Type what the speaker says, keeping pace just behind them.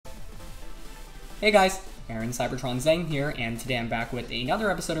Hey guys, Aaron Cybertron Zeng here, and today I'm back with another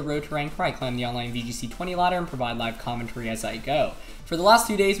episode of Road to Rank where I climb the online VGC 20 ladder and provide live commentary as I go. For the last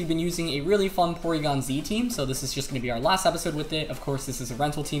 2 days, we've been using a really fun Porygon Z team, so this is just going to be our last episode with it. Of course, this is a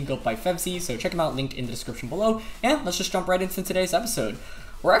rental team built by VGC, so check them out, linked in the description below, and let's just jump right into today's episode.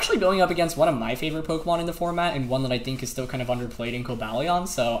 We're actually going up against one of my favorite Pokemon in the format, and one that I think is still kind of underplayed in Cobalion,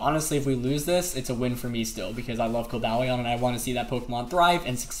 so honestly, if we lose this, it's a win for me still, because I love Cobalion and I want to see that Pokemon thrive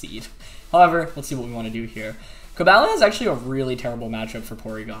and succeed. However, let's see what we want to do here. Cobalion is actually a really terrible matchup for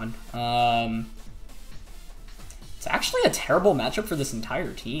Porygon. It's actually a terrible matchup for this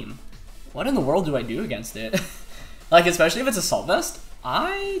entire team. What in the world do I do against it? Like, especially if it's Assault Vest,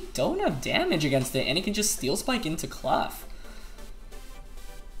 I don't have damage against it, and it can just Steel Spike into Clef.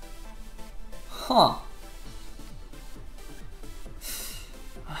 Huh.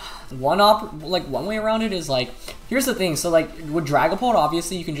 One way around it is like, here's the thing, so like with Dragapult,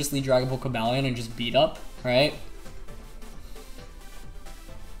 obviously you can just lead Dragapult Cobalion and just beat up, right?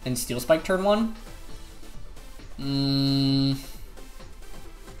 And Steel Spike turn 1.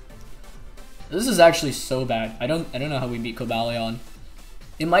 This is actually so bad. I don't know how we beat Cobalion.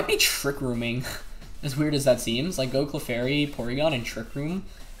 It might be Trick Rooming, as weird as that seems. Like go Clefairy, Porygon, and Trick Room.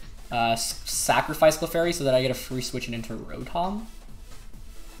 Sacrifice Clefairy so that I get a free switch it into Rotom.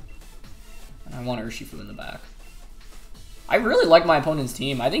 And I want Urshifu in the back. I really like my opponent's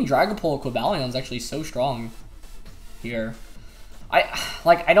team. I think Dragapult Cobalion is actually so strong here.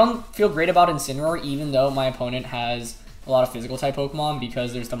 I don't feel great about Incineroar, even though my opponent has a lot of physical type Pokemon,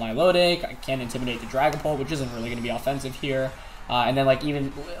 because there's the Milotic. I can't intimidate the Dragapult, which isn't really going to be offensive here. And then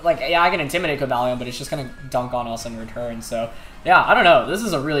yeah, I can intimidate Cobalion, but it's just going to dunk on us in return. So yeah, I don't know. This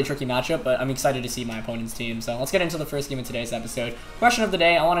is a really tricky matchup, but I'm excited to see my opponent's team. So let's get into the first game of today's episode. Question of the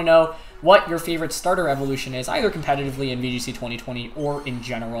day, I want to know what your favorite starter evolution is, either competitively in VGC 2020 or in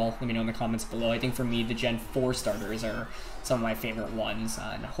general. Let me know in the comments below. I think for me, the Gen 4 starters are some of my favorite ones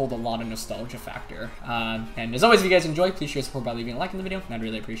and hold a lot of nostalgia factor. And as always, if you guys enjoy, please share support by leaving a like in the video, and I'd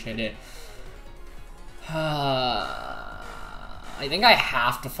really appreciate it. I think I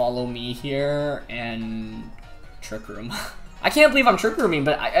have to follow me here and Trick Room. I can't believe I'm Trick Rooming,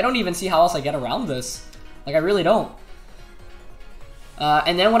 but I don't even see how else I get around this. Like, I really don't.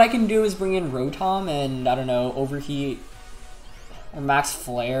 And then what I can do is bring in Rotom and, I don't know, Overheat or Max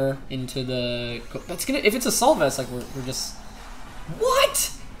Flare into the... That's gonna... If it's Assault Vest, like, we're just...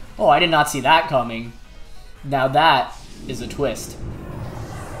 What? Oh, I did not see that coming. Now that is a twist.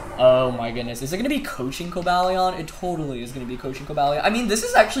 Oh my goodness. Is it going to be coaching Cobalion? It totally is going to be coaching Cobalion. I mean, this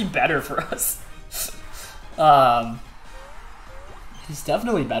is actually better for us. It's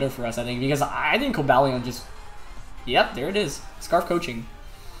definitely better for us, I think, because I think Cobalion just... Yep, there it is. Scarf coaching.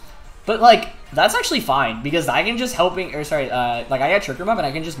 But, like, that's actually fine, because I can just like, I got Trick Room up, and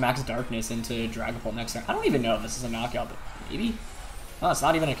I can just Max Darkness into Dragapult next turn. I don't even know if this is a knockout, but maybe? Oh, it's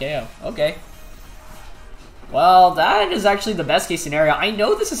not even a KO. Okay. Well, that is actually the best case scenario. I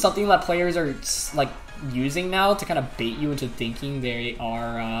know this is something that players are, like, using now to kind of bait you into thinking they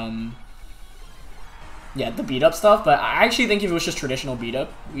are, yeah, the beat-up stuff, but I actually think if it was just traditional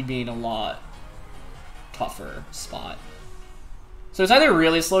beat-up, we'd be in a lot tougher spot. So it's either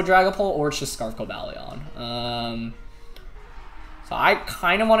really slow Dragapult or it's just Scarf Cobalion. So I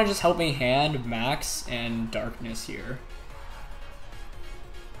kind of want to just help me hand Max and Darkness here.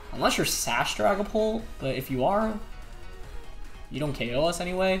 Unless you're Sash Dragapult, but if you are, you don't KO us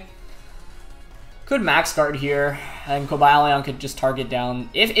anyway. Could Max Guard here, and Cobalion could just target down,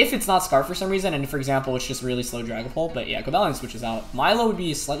 if it's not Scarf for some reason, and for example, it's just really slow Dragapult, but yeah, Cobalion switches out. Milo would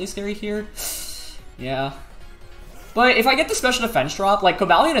be slightly scary here. Yeah. But if I get the special defense drop, like,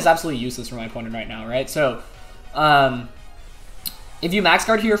 Cobalion is absolutely useless for my opponent right now, right? So, if you Max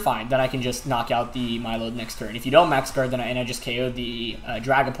Guard here, fine. Then I can just knock out the Milo next turn. If you don't Max Guard, then I just KO the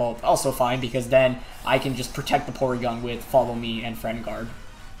Dragapult, also fine, because then I can just protect the Porygon with Follow Me and Friend Guard.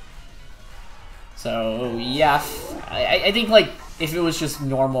 So, yeah. I think, like, if it was just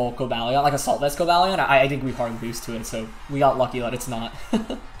normal Cobalion, like Assault Vest Cobalion, I think we hard lose to it, so we got lucky that it's not.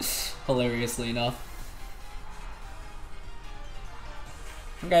 Hilariously enough.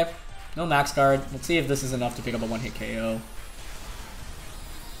 Okay, no Max Guard. Let's see if this is enough to pick up a one-hit KO.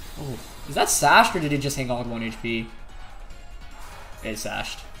 Oh, is that sashed or did it just hang on with 1 HP? It's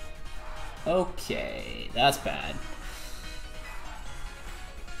sashed. Okay, that's bad.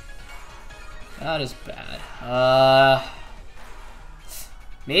 That is bad.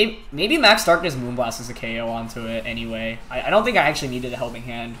 Maybe Max Darkness Moonblast is a KO onto it anyway. I don't think I actually needed a helping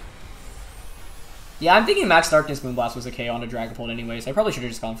hand. Yeah, I'm thinking Max Darkness Moonblast was a KO on a Dragapult anyway, so I probably should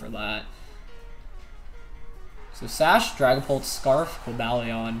have just gone for that. So Sash, Dragapult, Scarf,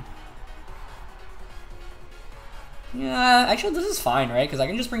 Cobalion. Yeah, actually this is fine, right? Because I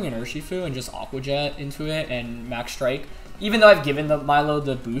can just bring in Urshifu and just Aqua Jet into it and Max Strike. Even though I've given the Milo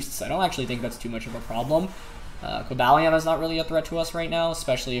the boosts, I don't actually think that's too much of a problem. Cobalion is not really a threat to us right now,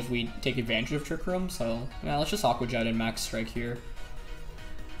 especially if we take advantage of Trick Room. So yeah, let's just Aqua Jet and Max Strike here.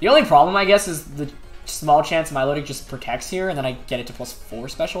 The only problem, I guess, is the small chance Milotic just protects here, and then I get it to +4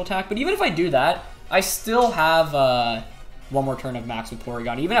 special attack. But even if I do that, I still have one more turn of max with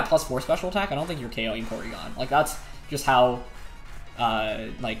Porygon. Even at +4 special attack, I don't think you're KOing Porygon. Like, that's just how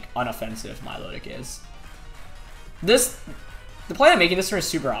like unoffensive Milotic is. The plan of making this turn is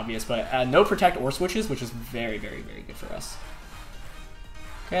super obvious, but no protect or switches, which is very, very, very good for us.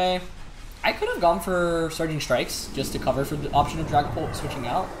 Okay. I could have gone for Surging Strikes just to cover for the option of Dragapult switching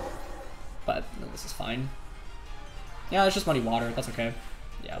out. But no, this is fine. Yeah, it's just Muddy Water. That's okay.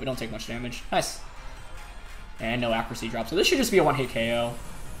 Yeah, we don't take much damage. Nice. And no accuracy drop. So this should just be a one-hit KO.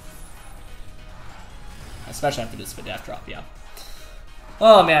 Especially after this Spadef drop, yeah.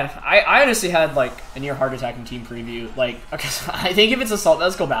 Oh man, I honestly had like a near heart attack in team preview. Like, okay, I think if it's Assault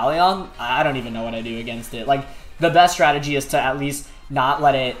Vest Cobalion, I don't even know what I do against it. Like, the best strategy is to at least not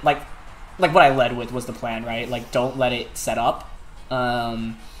let it, like what I led with was the plan, right? Like, don't let it set up.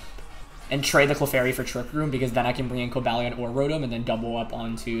 And trade the Clefairy for Trick Room, because then I can bring in Cobalion or Rotom and then double up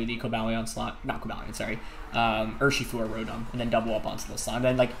onto the Cobalion slot. Not Cobalion, sorry. Urshifu or Rotom, and then double up onto the slot. And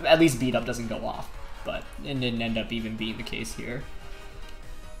then, like, at least beat up doesn't go off. But it didn't end up even being the case here.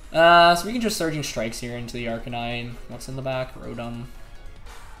 So we can just Surging Strikes here into the Arcanine. What's in the back? Rotom.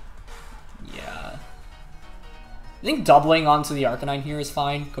 Yeah. I think doubling onto the Arcanine here is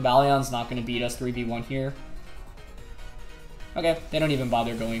fine. Cobalion's not going to beat us 3v1 here. Okay, they don't even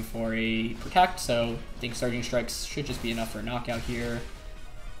bother going for a Protect, so I think Surging Strikes should just be enough for a knockout here.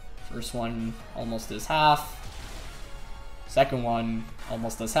 First one almost does half. Second one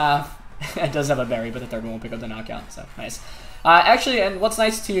almost does half. It does have a berry, but the third one won't pick up the knockout, so nice. Actually, and what's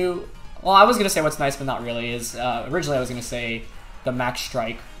nice too, well, I was going to say what's nice, but not really, is originally I was going to say the Max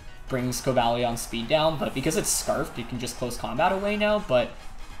Strike brings Cobalion's speed down, but because it's Scarfed, it can just close combat away now, but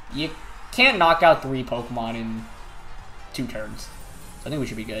you can't knock out 3 Pokemon in 2 turns. So I think we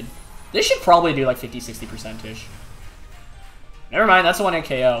should be good. This should probably do like 50-60%-ish. Never mind, that's a 1-hit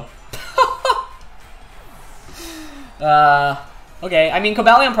KO. Okay, I mean,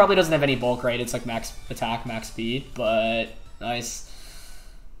 Cobalion probably doesn't have any bulk, right? It's like max attack, max speed, but nice.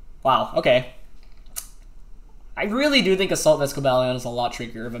 Wow, okay. I really do think Assault Vest Cobalion is a lot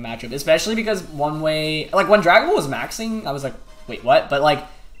trickier of a matchup, especially because one way, like when Dragapult was maxing, I was like, wait, what? But like,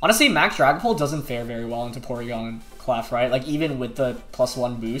 honestly, max Dragapult doesn't fare very well into Porygon and Clef, right? Like even with the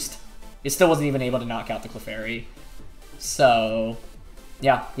 +1 boost, it still wasn't even able to knock out the Clefairy. So,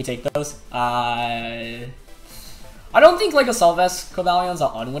 yeah, we take those. I don't think like Assault Vest Cobalion's an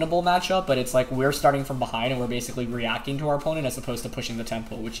unwinnable matchup, but it's like we're starting from behind and we're basically reacting to our opponent as opposed to pushing the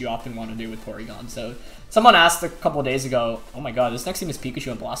tempo, which you often want to do with Porygon. So someone asked a couple days ago, oh my god, this next team is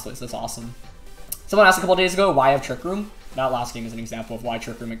Pikachu and Blastoise, that's awesome. Someone asked a couple days ago, why have Trick Room? That last game is an example of why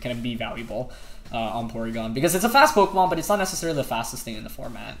Trick Room can be valuable on Porygon, because it's a fast Pokemon, but it's not necessarily the fastest thing in the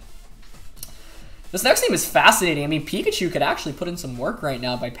format. This next team is fascinating. I mean, Pikachu could actually put in some work right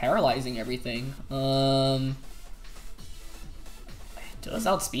now by paralyzing everything. Does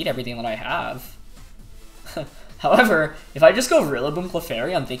outspeed everything that I have. However, if I just go Rillaboom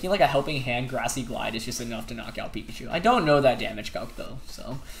Clefairy, I'm thinking like a Helping Hand Grassy Glide is just enough to knock out Pikachu. I don't know that damage calc though,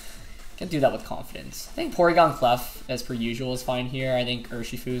 so can't do that with confidence. I think Porygon Clef, as per usual, is fine here. I think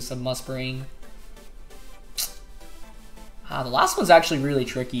Urshifu is a must bring. The last one's actually really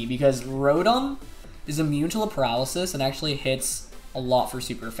tricky because Rotom is immune to paralysis and actually hits a lot for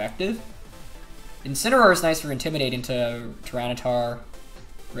super effective. Incineroar is nice for Intimidate into Tyranitar,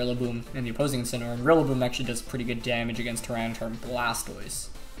 Rillaboom, and the opposing Incineroar. And Rillaboom actually does pretty good damage against Tyranitar and Blastoise.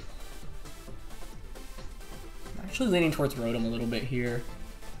 I'm actually leaning towards Rotom a little bit here.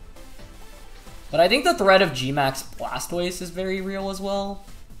 But I think the threat of Gmax Blastoise is very real as well.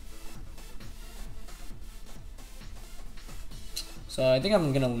 So I think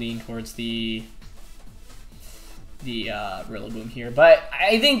I'm going to lean towards the Rillaboom here, but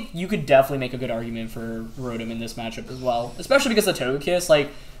I think you could definitely make a good argument for Rotom in this matchup as well, especially because the Togekiss, like,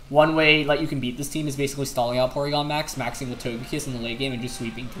 one way like you can beat this team is basically stalling out Porygon Max, maxing the Togekiss in the late game and just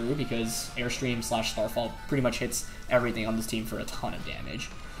sweeping through, because Airstream / Starfall pretty much hits everything on this team for a ton of damage.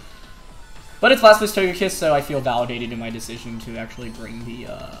 But it's Blastoise Togekiss, so I feel validated in my decision to actually bring the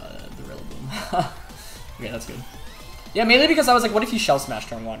Rillaboom. Okay, that's good. Yeah, mainly because I was like, what if you Shell Smash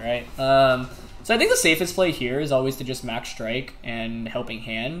turn 1, right? So I think the safest play here is always to just Max Strike and Helping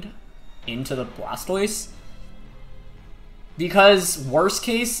Hand into the Blastoise. Because worst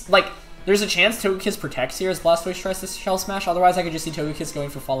case, like, There's a chance Togekiss protects here as Blastoise tries to Shell Smash. Otherwise, I could just see Togekiss going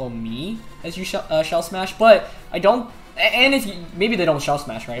for Follow Me as you Shell Smash. But I don't... And if you... Maybe they don't Shell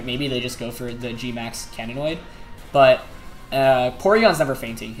Smash, right? Maybe they just go for the G-Max Cannonade. But Porygon's never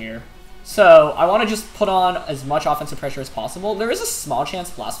fainting here. So I want to just put on as much offensive pressure as possible. There is a small chance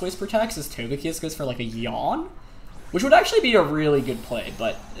Blastoise protects as Togekiss goes for like a Yawn, which would actually be a really good play,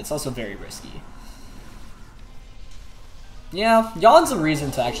 but it's also very risky. Yeah, Yawn's a reason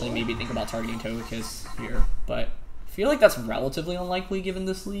to actually maybe think about targeting Togekiss here, but I feel like that's relatively unlikely given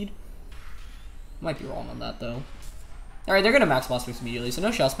this lead. Might be wrong on that, though. Alright, they're going to max Blastoise immediately, so no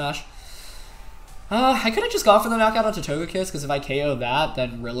Shell Smash. I could have just gone for the knockout onto Togekiss, because if I KO that,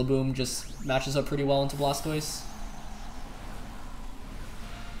 then Rillaboom just matches up pretty well into Blastoise.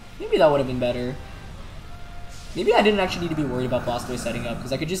 Maybe that would have been better. Maybe I didn't actually need to be worried about Blastoise setting up,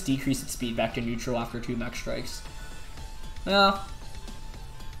 because I could just decrease its speed back to neutral after 2 max strikes. Yeah.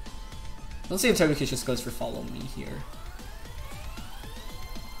 Let's see if Togekiss just goes for Follow Me here.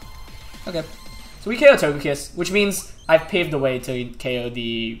 Okay. So we KO Togekiss, which means I've paved the way to KO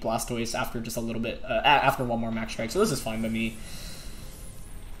the Blastoise after just a little bit, after 1 more max strike, so this is fine by me.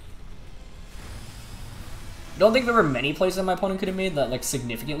 Don't think there were many plays that my opponent could have made that like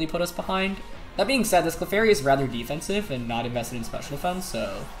significantly put us behind. That being said, this Clefairy is rather defensive and not invested in special defense,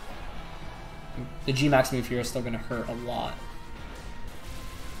 so the G-Max move here is still going to hurt a lot.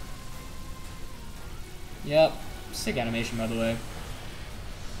 Yep, sick animation by the way.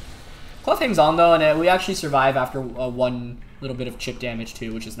 Clef hangs on though, and we actually survive after 1 little bit of chip damage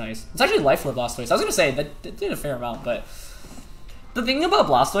too, which is nice. It's actually life for Blastoise. I was going to say, that did a fair amount, but the thing about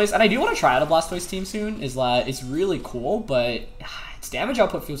Blastoise, and I do want to try out a Blastoise team soon, is that it's really cool, but its damage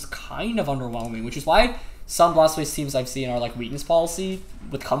output feels kind of underwhelming, which is why some Blastoise teams I've seen are like weakness policy,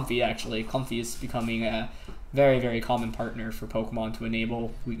 with Comfy actually. Comfy is becoming a very, very common partner for Pokemon to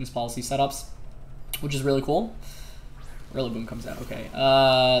enable weakness policy setups, which is really cool. Rillaboom comes out, okay.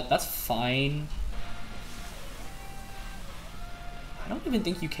 That's fine. I don't even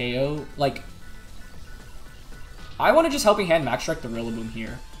think you KO, like... I want to just Helping Hand Max Strike the Rillaboom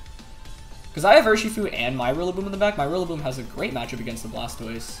here. Because I have Urshifu and my Rillaboom in the back. My Rillaboom has a great matchup against the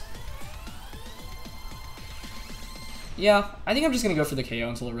Blastoise. Yeah, I think I'm just going to go for the KO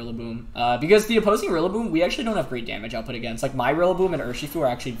until the Rillaboom. Because the opposing Rillaboom, we actually don't have great damage output against. Like, my Rillaboom and Urshifu are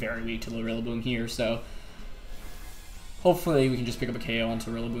actually very weak to the Rillaboom here, so... Hopefully we can just pick up a KO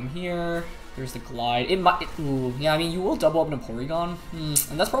onto Rillaboom here. There's the Glide. It might... Ooh, yeah, I mean, you will double up into Porygon.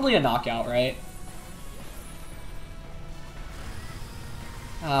 And that's probably a knockout, right?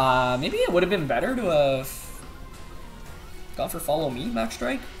 Maybe it would have been better to have gone for Follow Me, Max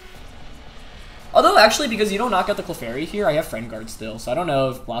Strike. Although, actually, because you don't knock out the Clefairy here, I have Friend Guard still, so I don't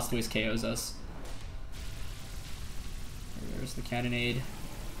know if Blastoise KOs us. There's the Cannonade.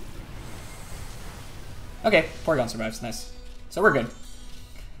 Okay, Porygon survives, nice. So we're good.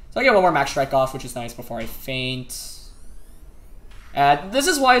 So I get 1 more Max Strike off, which is nice before I faint. This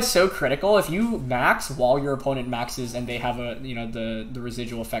is why it's so critical. If you max while your opponent maxes and they have a, you know, the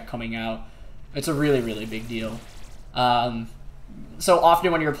residual effect coming out, it's a really, really big deal. So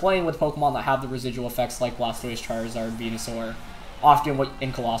often when you're playing with Pokemon that have the residual effects like Blastoise, Charizard, Venusaur,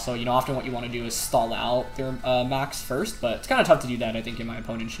 in Colossal, you know, often what you want to do is stall out their max first, but it's kind of tough to do that, I think, in my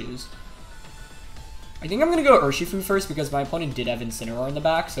opponent's shoes. I think I'm going to go Urshifu first because my opponent did have Incineroar in the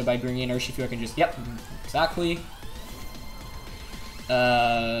back, so by bringing in Urshifu I can just, yep, exactly.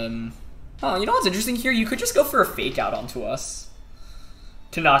 Oh, you know what's interesting here? You could just go for a Fake Out onto us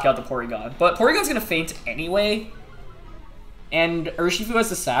to knock out the Porygon, but Porygon's going to faint anyway, and Urshifu has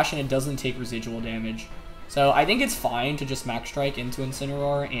the Sash and it doesn't take residual damage. So I think it's fine to just Max Strike into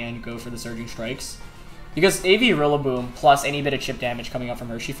Incineroar and go for the Surging Strikes. Because AV Rillaboom plus any bit of chip damage coming up from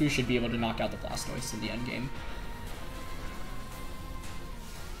Urshifu should be able to knock out the Blastoise in the endgame.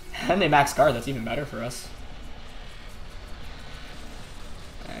 And they max guard, that's even better for us.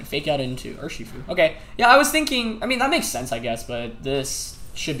 And Fake Out into Urshifu. Okay, yeah, I was thinking, I mean, that makes sense, I guess, but this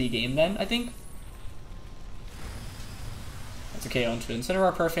should be game then, I think. That's a KO into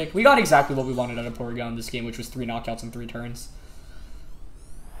Incineroar, perfect. We got exactly what we wanted out of Porygon this game, which was 3 knockouts in 3 turns.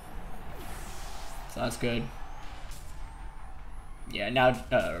 So that's good. Yeah, now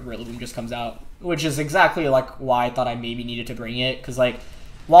Rillaboom just comes out, which is exactly like why I thought I maybe needed to bring it, because like,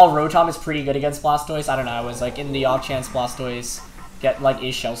 while Rotom is pretty good against Blastoise, I don't know, I was like, in the off chance Blastoise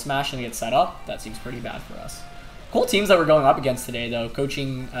is Shell Smash and get set up, that seems pretty bad for us. Cool teams that we're going up against today though,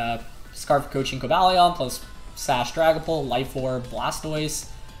 coaching, Scarf coaching Cobalion, plus Sash Dragapult, Life Orb, Blastoise,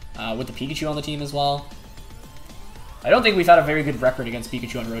 with the Pikachu on the team as well. I don't think we've had a very good record against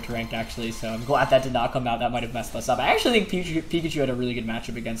Pikachu on Road to Ranked, actually, so I'm glad that did not come out. That might have messed us up. I actually think Pikachu had a really good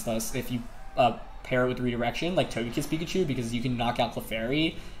matchup against us if you pair it with Redirection, like Togekiss Pikachu, because you can knock out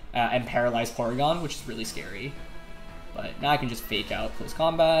Clefairy and paralyze Porygon, which is really scary. But now I can just fake out Close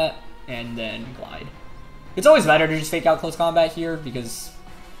Combat and then Glide. It's always better to just fake out Close Combat here, because,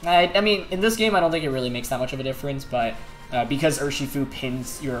 I mean, in this game I don't think it really makes that much of a difference, but because Urshifu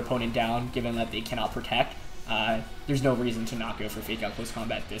pins your opponent down, given that they cannot protect, there's no reason to not go for Fake Out Close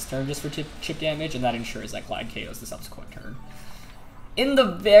Combat this turn just for chip damage, and that ensures that Glide KOs the subsequent turn. In the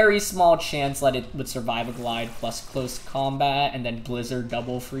very small chance that it would survive a Glide plus Close Combat, and then Blizzard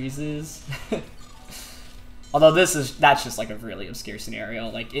double freezes. Although that's just like a really obscure scenario.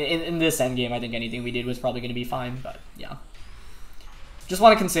 Like, in this endgame, I think anything we did was probably going to be fine, but yeah. Just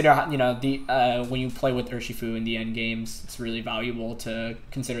want to consider, you know, when you play with Urshifu in the end games, it's really valuable to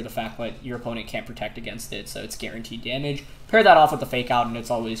consider the fact that your opponent can't protect against it, so it's guaranteed damage. Pair that off with the fake out, and it's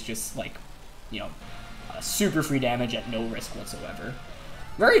always just like, you know, super free damage at no risk whatsoever.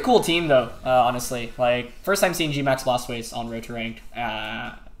 Very cool team though, honestly. Like, first time seeing G-Max Blastoise on Road to Ranked,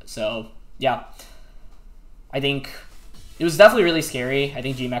 so yeah. I think it was definitely really scary. I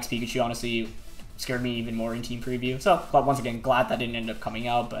think G-Max Pikachu honestly scared me even more in team preview. So, but once again, glad that didn't end up coming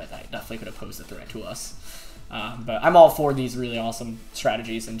out, but I definitely could have posed a threat to us. But I'm all for these really awesome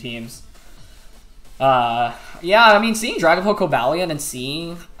strategies and teams. Yeah, I mean, seeing Dragapult Cobalion and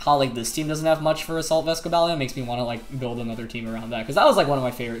seeing how, like, this team doesn't have much for Assault Vest Cobalion makes me want to, like, build another team around that. Because that was, like, one of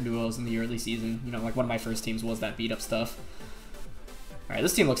my favorite duos in the early season. You know, like, one of my first teams was that beat-up stuff. Alright,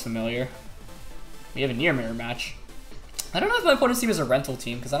 this team looks familiar. We have a near mirror match. I don't know if my opponent's team is a rental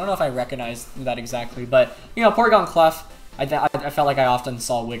team, because I don't know if I recognize that exactly. But, you know, Porygon Clef, I felt like I often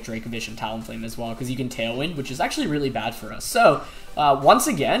saw with Dracovish and Talonflame as well, because you can Tailwind, which is actually really bad for us. So, once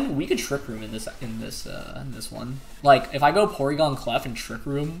again, we could Trick Room in this one. Like, if I go Porygon Clef and Trick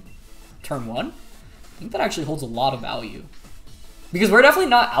Room turn 1, I think that actually holds a lot of value. Because we're definitely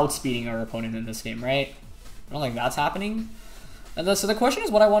not outspeeding our opponent in this game, right? I don't think that's happening. And so the question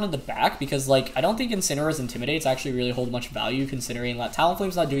is what I wanted to back, because, like, I don't think Incineroar's Intimidates actually really hold much value, considering that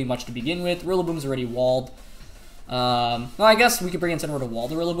Talonflame's not doing much to begin with. Rillaboom's already walled. Well, I guess we could bring Incineroar to wall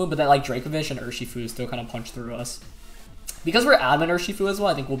the Rillaboom, but then, like, Dracovish and Urshifu still kind of punch through us. Because we're admin Urshifu as well,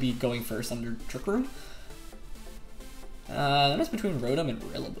 I think we'll be going first under Trick Room. Then it's between Rotom and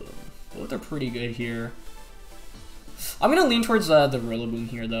Rillaboom. Both are pretty good here. I'm going to lean towards the Rillaboom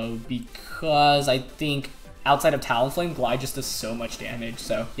here, though, because I think outside of Talonflame, Glide just does so much damage.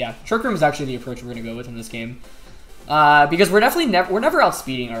 So, yeah, Trick Room is actually the approach we're going to go with in this game. Because we're definitely never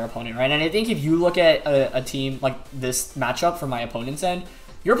outspeeding our opponent, right? And I think if you look at a team like this matchup from my opponent's end,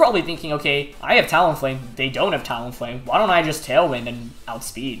 you're probably thinking, okay, I have Talonflame, they don't have Talonflame. Why don't I just Tailwind and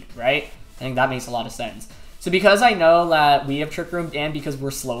outspeed, right? I think that makes a lot of sense. So because I know that we have Trick Room and because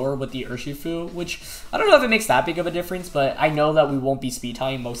we're slower with the Urshifu, which I don't know if it makes that big of a difference, but I know that we won't be speed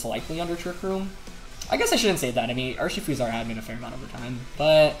tying most likely under Trick Room. I guess I shouldn't say that. I mean, Urshifu's our admin a fair amount of the time,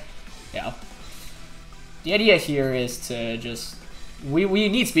 but yeah. The idea here is to just... We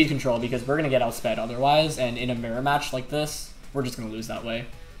need speed control because we're going to get outsped otherwise, and in a mirror match like this, we're just going to lose that way.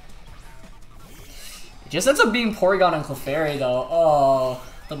 It just ends up being Porygon and Clefairy, though. Oh,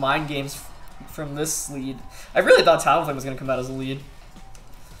 the mind games from this lead. I really thought Talonflame was going to come out as a lead.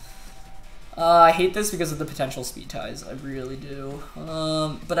 I hate this because of the potential speed ties. I really do.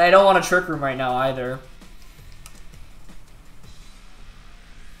 But I don't want a Trick Room right now either.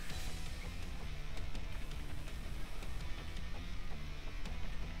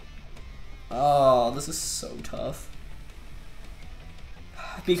 Oh, this is so tough.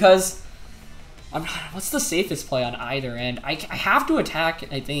 Because what's the safest play on either end? I have to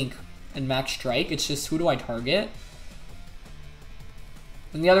attack, I think, and max strike. It's just who do I target?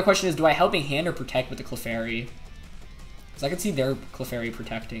 And the other question is, do I Helping Hand or protect with the Clefairy? Because I can see their Clefairy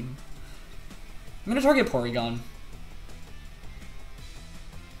protecting. I'm going to target Porygon.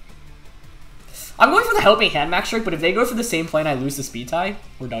 I'm going for the Helping Hand max strike, but if they go for the same play and I lose the speed tie,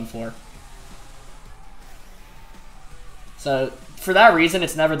 we're done for. So, for that reason,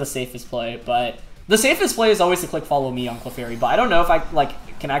 it's never the safest play, but the safest play is always to click follow me on Clefairy, but I don't know if I, like,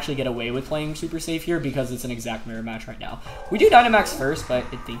 can actually get away with playing super safe here because it's an exact mirror match right now. We do Dynamax first, but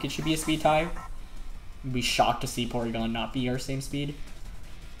I think it should be a speed tie. I'd be shocked to see Porygon not be our same speed.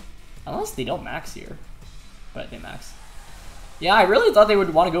 Unless they don't max here, but they max. Yeah, I really thought they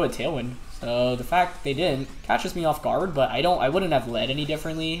would want to go with Tailwind, so the fact they didn't catches me off guard, but I wouldn't have led any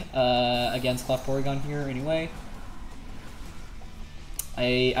differently against Clef Porygon here anyway.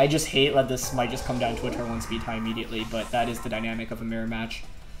 I just hate that this might just come down to a turn 1 speed tie immediately, but that is the dynamic of a mirror match.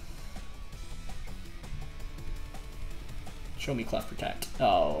 Show me Clef Protect.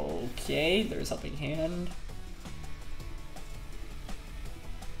 Okay, there's Helping Hand.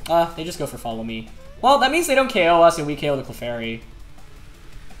 They just go for Follow Me. Well, that means they don't KO us and we KO the Clefairy.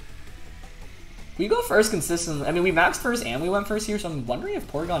 We go first consistently. I mean, we maxed first and we went first here, so I'm wondering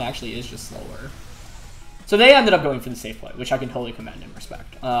if Porygon actually is just slower. So they ended up going for the safe play, which I can totally commend and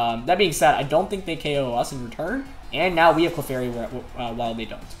respect. That being said, I don't think they KO us in return, and now we have Clefairy while they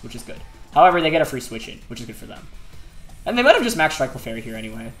don't, which is good. However, they get a free switch in, which is good for them. And they might have just maxed Strike Clefairy here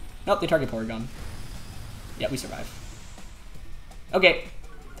anyway. Nope, they target Porygon. Yeah, we survive. Okay,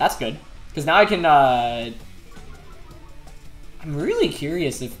 that's good. Because now I can, I'm really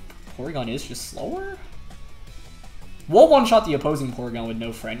curious if Porygon is just slower? We'll one-shot the opposing Porygon with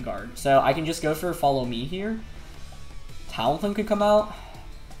no Friend Guard. So I can just go for Follow Me here. Talonflame could come out.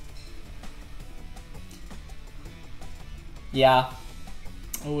 Yeah.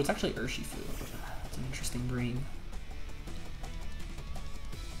 Oh, it's actually Urshifu. That's an interesting brain.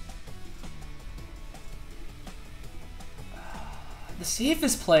 The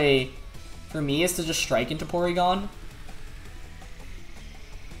safest play for me is to just strike into Porygon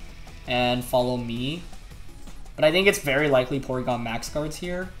and Follow Me. But I think it's very likely Porygon max guards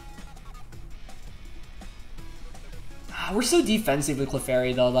here. We're so defensive with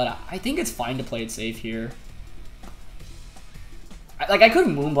Clefairy though that I think it's fine to play it safe here. I could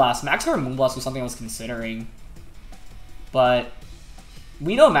Moonblast. Max guard Moonblast was something I was considering. But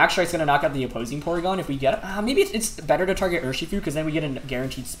we know Max Strike's gonna knock out the opposing Porygon if we get it. Maybe it's better to target Urshifu because then we get a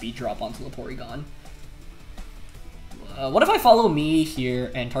guaranteed speed drop onto the Porygon. What if I Follow Me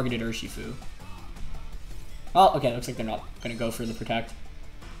here and targeted Urshifu? Oh, okay, looks like they're not gonna go for the Protect.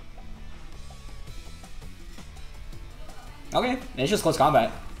 Okay, it's just close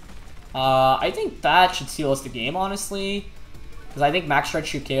combat. I think that should seal us the game, honestly. Because I think Max Strike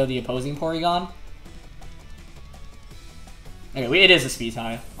should KO the opposing Porygon. Okay, it is a speed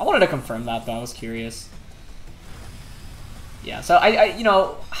tie. I wanted to confirm that, though. I was curious. Yeah, so you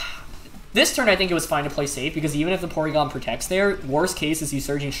know, this turn I think it was fine to play safe because even if the Porygon protects there, worst case is you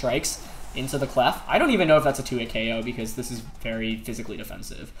Surging Strikes into the Clef. I don't even know if that's a 2-hit KO because this is very physically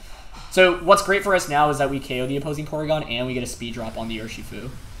defensive. So what's great for us now is that we KO the opposing Porygon and we get a speed drop on the Urshifu,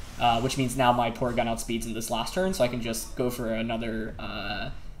 which means now my Porygon outspeeds in this last turn, so I can just go for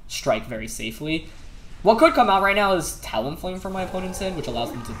another strike very safely. What could come out right now is Talonflame from my opponent's hand, which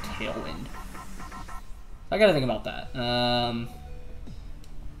allows them to Tailwind. I gotta think about that.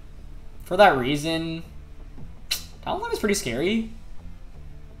 For that reason, Talonflame is pretty scary.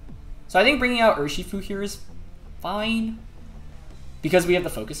 So I think bringing out Urshifu here is fine. Because we have the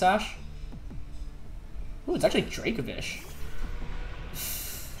Focus Sash. Ooh, it's actually Dracovish.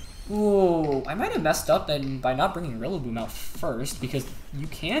 Ooh, I might have messed up then by not bringing Rillaboom out first, because you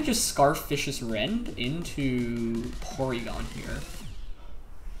can just Scarf Vicious Rend into Porygon here.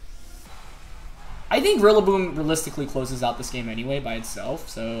 I think Rillaboom realistically closes out this game anyway by itself,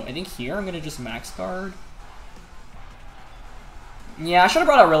 so I think here I'm going to just Max Guard. Yeah, I should have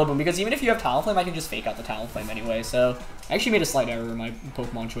brought out Rillaboom, because even if you have Talonflame, I can just fake out the Talonflame anyway, so I actually made a slight error in my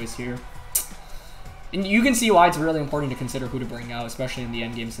Pokemon choice here. And you can see why it's really important to consider who to bring out, especially in the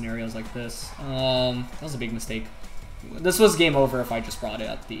endgame scenarios like this. That was a big mistake. This was game over if I just brought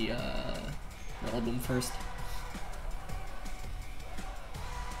out the Rillaboom first.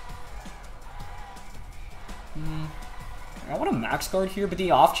 I want to Max Guard here, but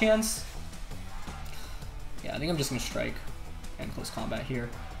the off chance... Yeah, I think I'm just going to Strike and Close Combat here.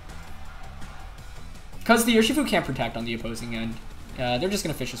 Because the Urshifu can't protect on the opposing end. They're just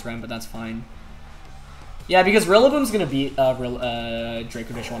going to Vicious Rend, but that's fine. Yeah, because Rillaboom's going to beat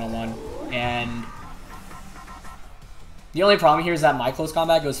Dracovish one-on-one, and the only problem here is that my Close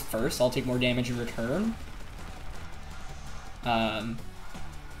Combat goes first, so I'll take more damage in return. Oh,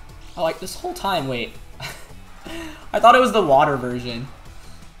 like, this whole time, wait. I thought it was the water version,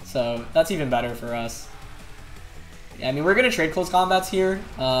 so that's even better for us. Yeah, I mean, we're going to trade Close Combats here,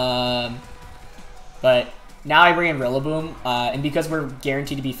 but now I bring in Rillaboom, and because we're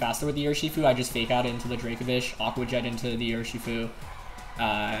guaranteed to be faster with the Urshifu, I just fake out into the Dracovish, Aqua Jet into the Urshifu,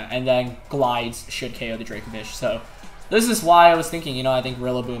 and then Glides should KO the Dracovish. So this is why I was thinking, you know, I think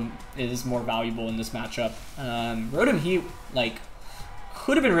Rillaboom is more valuable in this matchup. Rotom Heat, like,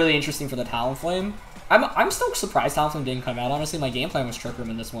 could have been really interesting for the Talonflame. I'm still surprised Talonflame didn't come out. Honestly, my game plan was Trick Room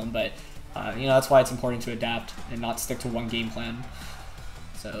in this one, but you know, that's why it's important to adapt and not stick to one game plan.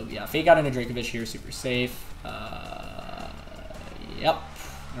 So yeah, fake out into Dracovish here, super safe. Yep,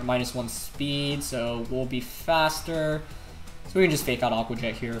 we're -1 speed, so we'll be faster. So we can just fake out Aqua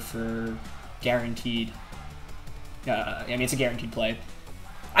Jet here for guaranteed. I mean, it's a guaranteed play.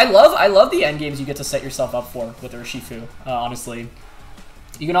 I love the end games you get to set yourself up for with Urshifu, honestly.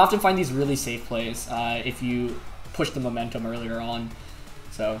 You can often find these really safe plays if you push the momentum earlier on.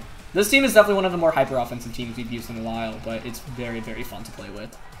 So this team is definitely one of the more hyper-offensive teams we've used in a while, but it's very, very fun to play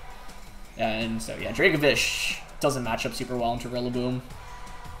with. And so yeah, Dracovish doesn't match up super well into Rillaboom.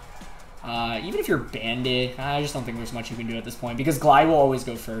 Even if you're Bandit, I just don't think there's much you can do at this point, because Glide will always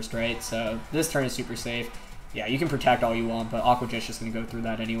go first, right? So this turn is super safe. Yeah, you can protect all you want, but Aqua Jet's just going to go through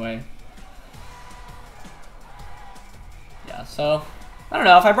that anyway. Yeah, so I don't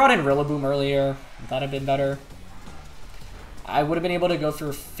know, if I brought in Rillaboom earlier, I thought it'd been better. I would have been able to go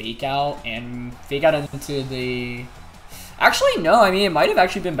through Fake Out and Fake Out into the... Actually, no, I mean, it might have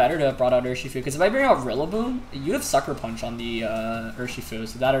actually been better to have brought out Urshifu, because if I bring out Rillaboom, you'd have Sucker Punch on the Urshifu,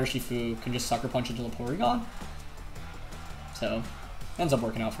 so that Urshifu can just Sucker Punch into the Porygon. So, ends up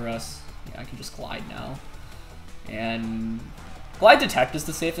working out for us. Yeah, I can just Glide now. And Glide Detect is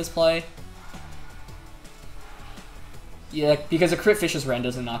the safest play. Yeah, because a Crit Fish's Rend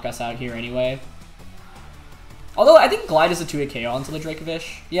doesn't knock us out here anyway. Although, I think Glide is a 2-hit KO onto the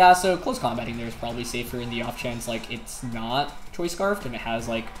Dracovish. Yeah, so close combating there is probably safer in the off chance, like, it's not Choice Scarfed and it has,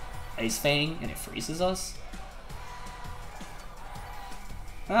 like, Ice Fang and it freezes us.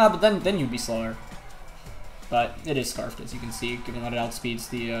 But then you'd be slower. But it is Scarfed, as you can see, given that it outspeeds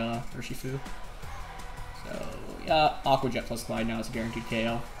the Urshifu. So, yeah, Aqua Jet plus Glide now is a guaranteed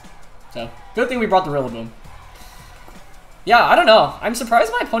KO. So, good thing we brought the Rillaboom. Yeah, I don't know. I'm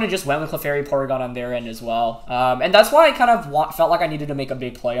surprised my opponent just went with Clefairy Porygon on their end as well. And that's why I kind of felt like I needed to make a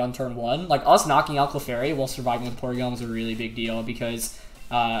big play on turn 1. Like, us knocking out Clefairy while surviving with Porygon was a really big deal because,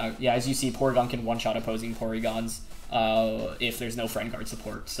 yeah, as you see, Porygon can one-shot opposing Porygons if there's no Friend Guard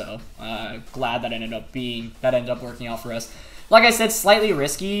support. So, glad that ended up working out for us. Like I said, slightly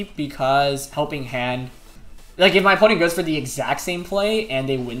risky because Helping Hand... Like, if my opponent goes for the exact same play and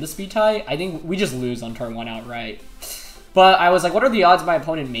they win the speed tie, I think we just lose on turn 1 outright. But I was like, what are the odds my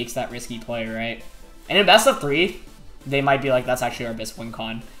opponent makes that risky play, right? And in best of 3, they might be like, that's actually our best win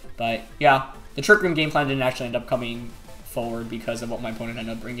con. But yeah, the Trick Room game plan didn't actually end up coming forward because of what my opponent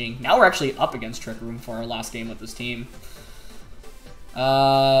ended up bringing. Now we're actually up against Trick Room for our last game with this team.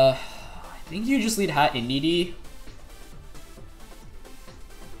 I think you just lead Hat Indeedee.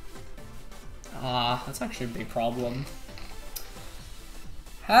 That's actually a big problem.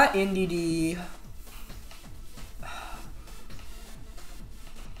 Hat Indeedee.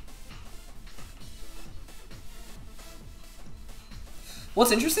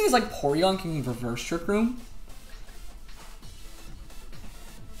 What's interesting is, like, Porygon can reverse Trick Room.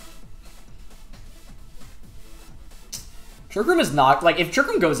 Trick Room is not... Like, if Trick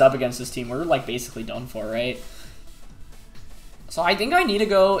Room goes up against this team, we're, like, basically done for, right? So I think I need to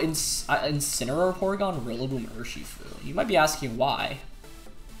go Incineroar, Porygon, Rillaboom, Urshifu. You might be asking why.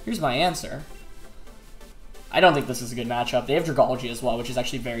 Here's my answer. I don't think this is a good matchup. They have Dragalge as well, which is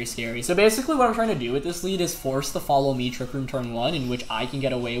actually very scary. So basically what I'm trying to do with this lead is force the Follow Me Trick Room turn 1, in which I can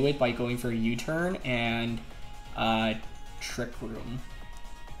get away with by going for a U-turn and Trick Room.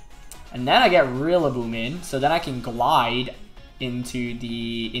 And then I get Rillaboom in, so then I can Glide into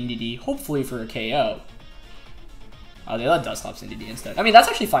the Indeedee, hopefully for a KO. Oh, they let Dusclops Indeedee instead. I mean, that's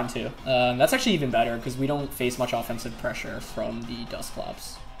actually fine too. That's actually even better, because we don't face much offensive pressure from the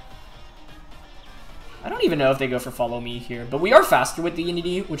Dusclops. I don't even know if they go for Follow Me here, but we are faster with the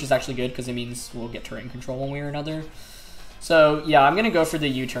Indeedee, which is actually good because it means we'll get terrain control one way or another. So yeah, I'm going to go for the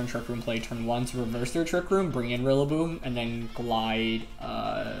U-turn Trick Room play turn 1 to reverse their Trick Room, bring in Rillaboom, and then Glide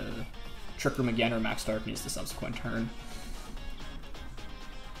Trick Room again or Max Darkness the subsequent turn.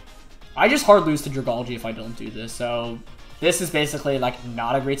 I just hard lose to Dragalge if I don't do this, so this is basically like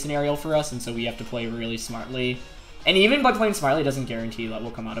not a great scenario for us, and so we have to play really smartly. And even by playing smartly doesn't guarantee that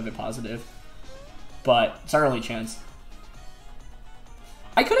we'll come out of it positive. But it's our only chance.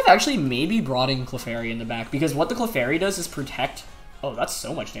 I could have actually maybe brought in Clefairy in the back, because what the Clefairy does is protect... Oh, that's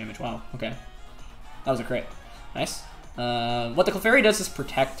so much damage. Wow, okay. That was a crit. Nice. What the Clefairy does is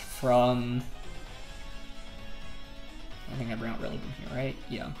protect from... I think I bring out Rillaboom here, right?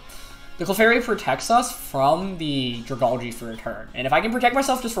 Yeah. The Clefairy protects us from the Dragalge for a turn. And if I can protect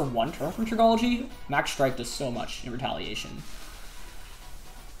myself just for one turn from Dragalge, Max Strike does so much in retaliation.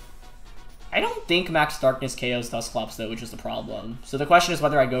 I don't think Max Darkness KOs Dusclops, though, which is the problem. So the question is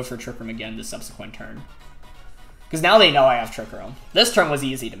whether I go for Trick Room again this subsequent turn. Because now they know I have Trick Room. This turn was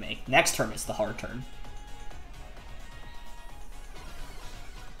easy to make. Next turn is the hard turn.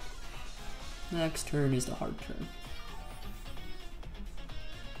 Next turn is the hard turn.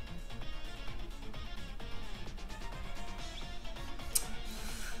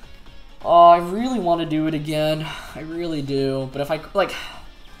 Oh, I really want to do it again. I really do. But if I, like...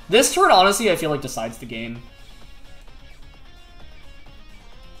 This turn, honestly, I feel like decides the game.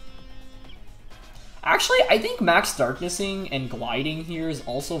 Actually, I think Max Darknessing and Gliding here is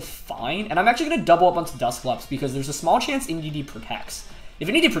also fine. And I'm actually going to double up onto Dusclops because there's a small chance Indeedee protects. If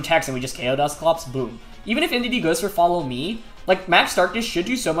Indeedee protects and we just KO Dusclops, boom. Even if Indeedee goes for Follow Me, like, Max Darkness should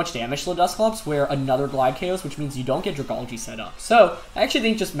do so much damage to the Dusclops where another Glide KOs, which means you don't get Dragalge set up. So, I actually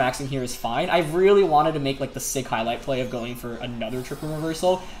think just maxing here is fine. I really wanted to make, like, the sick highlight play of going for another Trick Room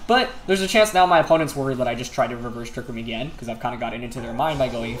reversal, but there's a chance now my opponent's worried that I just tried to reverse Trick Room again, because I've kind of gotten into their mind by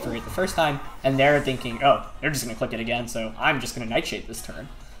going for it the first time, and they're thinking, oh, they're just going to click it again, so I'm just going to Nightshade this turn.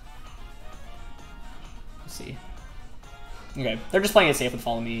 Let's see. Okay, they're just playing it safe with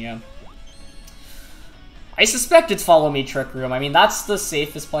Follow Me, yeah. I suspect it's Follow Me Trick Room. I mean, that's the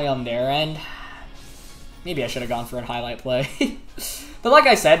safest play on their end. Maybe I should have gone for a highlight play. But like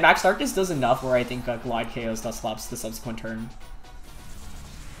I said, Max Darkness does enough where I think Glide KOs Dusclops the subsequent turn.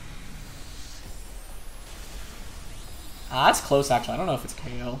 That's close, actually. I don't know if it's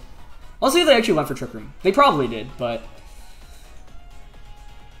KO. Let's see if they actually went for Trick Room. They probably did, but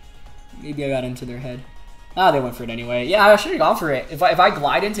maybe I got into their head. Ah, they went for it anyway. Yeah, I should have gone for it. If I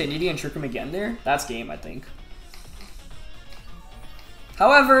glide into Indeedee and Trick Room again there, that's game, I think.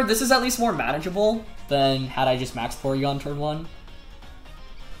 However, this is at least more manageable than had I just maxed Porygon turn 1.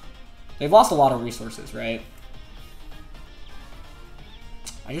 They've lost a lot of resources, right?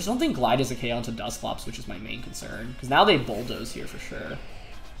 I just don't think Glide is a KO into Dusclops, which is my main concern. Because now they Bulldoze here for sure.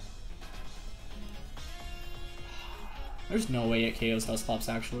 There's no way it KOs Dusclops,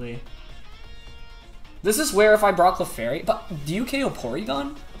 actually. This is where if I brought Clefairy... But do you KO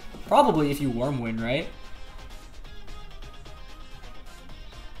Porygon? Probably if you Worm Wind, right?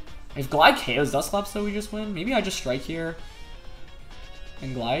 If Glide KOs Dusclops, though, we just win. Maybe I just Strike here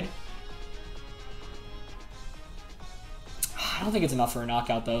and Glide. I don't think it's enough for a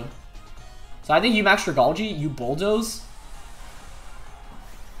knockout, though. So I think you max Dragalge, you Bulldoze.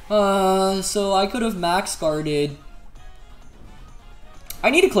 So I could have max guarded...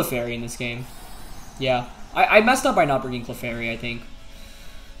 I need a Clefairy in this game. Yeah, I messed up by not bringing Clefairy, I think.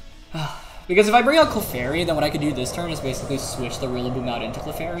 Because if I bring out Clefairy, then what I could do this turn is basically switch the Rillaboom out into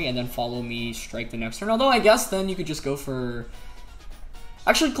Clefairy and then Follow Me Strike the next turn. Although I guess then you could just go for...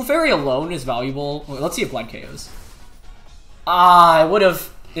 Actually, Clefairy alone is valuable. Wait, let's see if Glide KOs. Ah, I would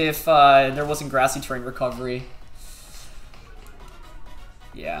have if there wasn't Grassy Terrain Recovery.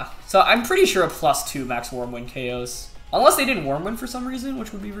 Yeah, so I'm pretty sure a +2 max Wormwind KOs. Unless they didn't Wormwind for some reason,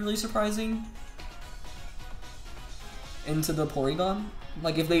 which would be really surprising. Into the Porygon.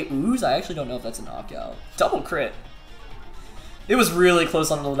 Like, if they ooze, I actually don't know if that's a knockout. Double crit. It was really close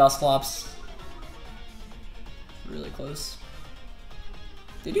on the Dusclops. Really close.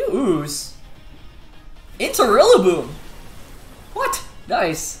 Did you ooze? Into Rillaboom! What?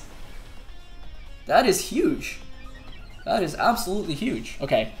 Nice. That is huge. That is absolutely huge.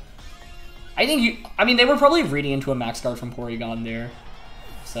 Okay. I think you... I mean, they were probably reading into a max guard from Porygon there.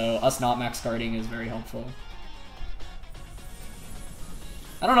 So, us not max guarding is very helpful.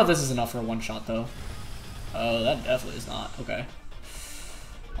 I don't know if this is enough for a one-shot, though. Oh, that definitely is not. Okay.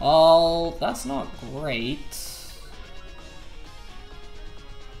 Oh, that's not great.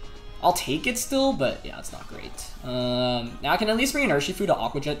 I'll take it still, but yeah, it's not great. Now I can at least bring an Urshifu to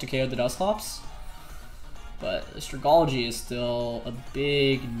Aqua Jet to KO the Dusclops. But this Dragalge is still a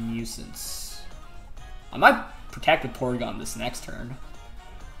big nuisance. I might protect with Porygon this next turn.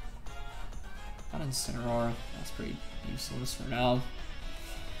 Not Incineroar. That's pretty useless for now.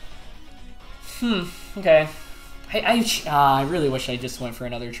 Okay. I really wish I just went for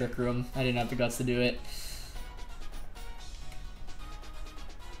another Trick Room. I didn't have the guts to do it.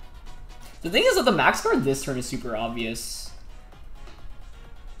 The thing is that the max guard this turn is super obvious.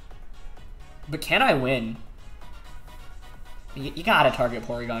 But can I win? You gotta target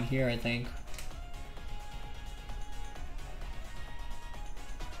Porygon here, I think.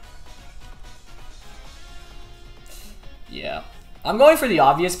 Yeah. I'm going for the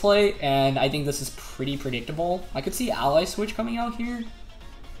obvious play, and I think this is pretty predictable. I could see Ally Switch coming out here.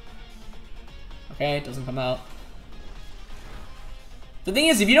 Okay, it doesn't come out. The thing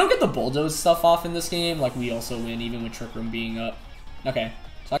is, if you don't get the Bulldoze stuff off in this game, like, we also win, even with Trick Room being up. Okay,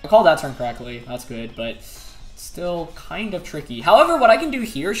 so I called that turn correctly. That's good, but still kind of tricky. However, what I can do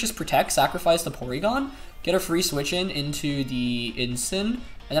here is just protect, sacrifice the Porygon, get a free switch into the Incin, and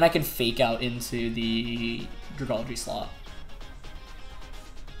then I can fake out into the Dragalge slot.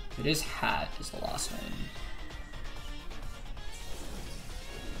 It is Hat is the last one.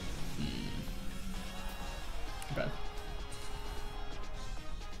 Okay.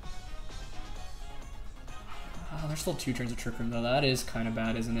 Oh, there's still 2 turns of Trick Room though. That is kind of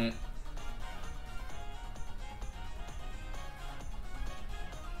bad, isn't it?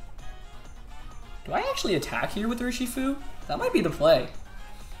 Do I actually attack here with Urshifu? That might be the play.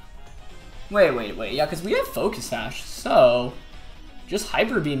 Wait. Yeah, because we have Focus Sash. So, just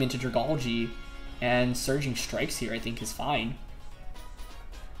Hyper Beam into Dragalge and Surging Strikes here I think is fine.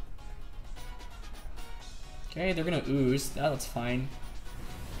 Okay, they're going to Ooze. That's fine.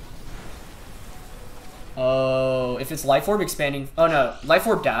 Oh, if it's Life Orb expanding... Oh no, Life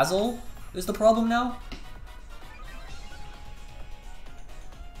Orb Dazzle is the problem now?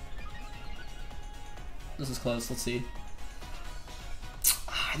 This is close, let's see.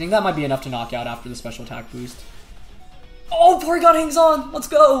 I think that might be enough to knock out after the special attack boost. Oh, Porygon hangs on! Let's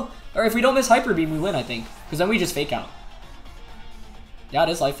go! Or if we don't miss Hyper Beam, we win, I think. Because then we just Fake Out. Yeah, it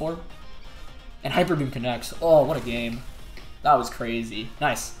is Life Orb. And Hyper Beam connects. Oh, what a game. That was crazy.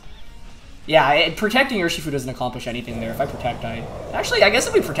 Nice. Yeah, protecting Urshifu doesn't accomplish anything there. If I protect, Actually, I guess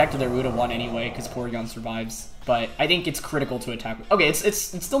if we protected, there we would have won anyway, because Porygon survives. But I think it's critical to attack. Okay, it's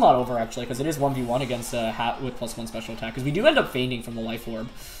still not over, actually, because it is 1v1 against a Hat with +1 special attack, because we do end up fainting from the Life Orb.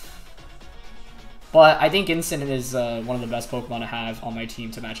 But I think Incin is one of the best Pokemon to have on my team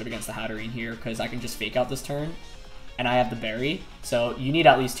to match up against the Hatterene here, because I can just Fake Out this turn, and I have the Berry. So you need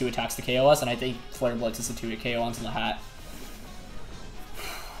at least 2 attacks to KO us, and I think Flare Blitz is a 2 to KO onto the Hat.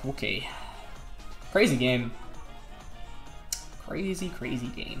 Okay. Crazy game. Crazy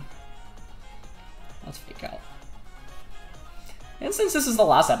game. Let's Fake Out. And since this is the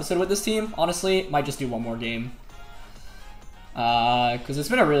last episode with this team, honestly, might just do one more game. Because it's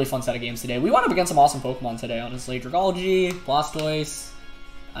been a really fun set of games today. We went up against some awesome Pokemon today, honestly. Dragalge, Blastoise,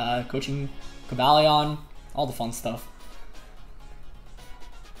 coaching Cobalion, all the fun stuff.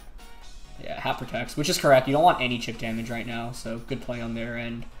 Yeah, Hat protects, which is correct. You don't want any chip damage right now, so good play on their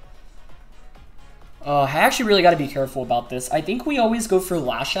end. I actually really got to be careful about this. I think we always go for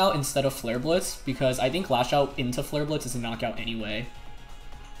Lash Out instead of Flare Blitz, because I think Lash Out into Flare Blitz is a knockout anyway.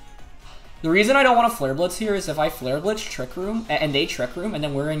 The reason I don't want to Flare Blitz here is if I Flare Blitz Trick Room, and they Trick Room, and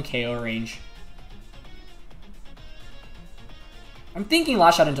then we're in KO range. I'm thinking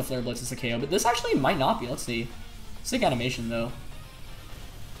Lash Out into Flare Blitz is a KO, but this actually might not be. Let's see. Sick animation, though.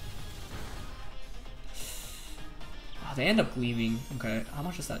 Oh, they end up Gleaming. Okay, how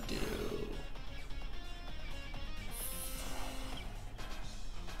much does that do?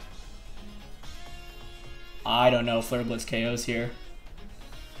 I don't know. Flare Blitz KOs here.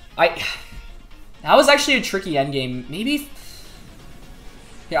 That was actually a tricky endgame. Maybe...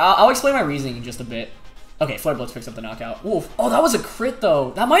 Here, I'll explain my reasoning in just a bit. Okay, Flare Blitz picks up the knockout. Oof. Oh, that was a crit, though.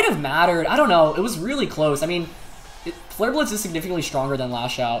 That might have mattered. I don't know. It was really close. I mean, Flare Blitz is significantly stronger than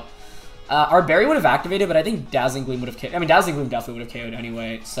Lash Out. Our Berry would have activated, but I think Dazzling Gleam would have KO'd. I mean, Dazzling Gleam definitely would have KO'd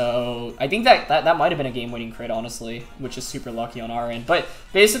anyway. So I think that might have been a game-winning crit, honestly, which is super lucky on our end. But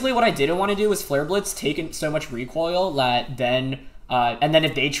basically what I didn't want to do was Flare Blitz take so much recoil that then... and then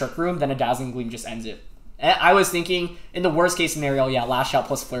if they Trick Room, then a Dazzling Gleam just ends it. And I was thinking, in the worst case scenario, yeah, Lash Out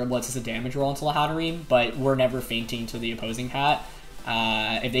plus Flare Blitz is a damage roll into the Hatterene, but we're never fainting to the opposing Hat.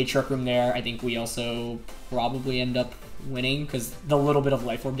 If they Trick Room there, I think we also probably end up winning, because the little bit of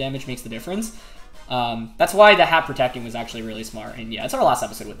Life Orb damage makes the difference. That's why the Hat protecting was actually really smart. And yeah, it's our last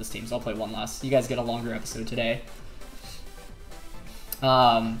episode with this team, so I'll play one last. You guys get a longer episode today.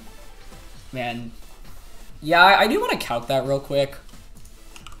 Man. Yeah, I do want to calc that real quick.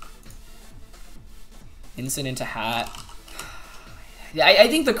 Incin into Hat. Yeah, I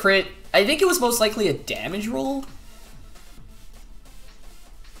think the crit... I think it was most likely a damage roll.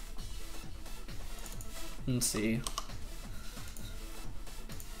 Let's see.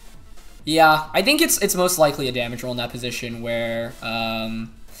 Yeah, I think it's most likely a damage roll in that position where...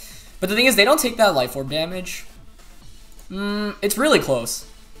 but the thing is, they don't take that Life Orb damage. It's really close.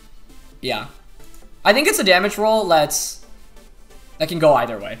 Yeah. I think it's a damage roll that can go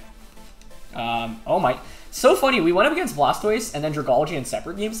either way. Oh my... So funny, we went up against Blastoise and then Dragalge in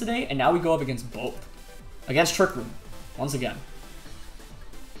separate games today, and now we go up against both. Against Trick Room, once again.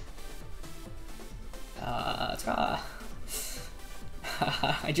 Let's go.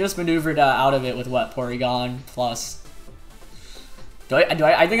 I just maneuvered out of it with what, Porygon plus...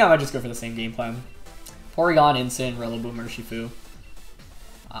 I think I might just go for the same game plan. Porygon, Incin, Rillaboom, Urshifu.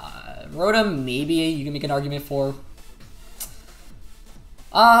 Rotom, maybe you can make an argument for.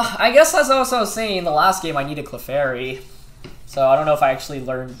 I guess as I was saying, the last game I needed Clefairy. So I don't know if I actually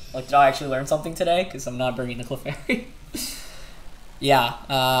learned, like, did I actually learn something today? Because I'm not bringing the Clefairy. Yeah,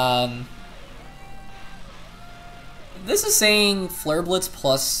 this is saying Flare Blitz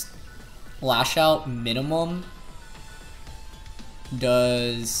plus Lash Out minimum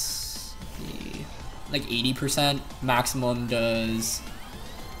does... like 80%. Maximum does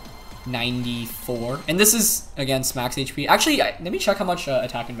 94. And this is against max HP. Actually, let me check how much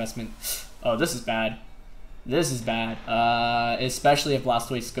attack investment. Oh, this is bad. This is bad. Especially if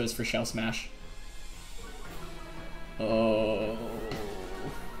Blastoise goes for Shell Smash. Oh.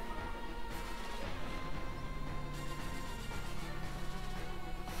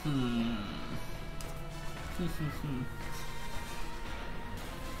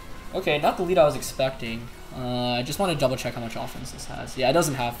 Okay, not the lead I was expecting. I just want to double check how much offense this has. Yeah, it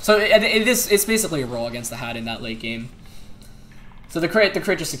doesn't have. So it's basically a roll against the Hat in that late game. So the crit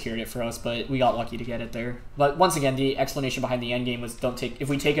just secured it for us, but we got lucky to get it there. But once again, the explanation behind the end game was if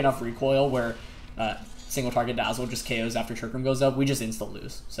we take enough recoil where single target Dazzle just KOs after Trick Room goes up, we just insta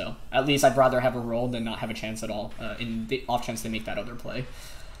lose. So at least I'd rather have a roll than not have a chance at all in the off chance they make that other play.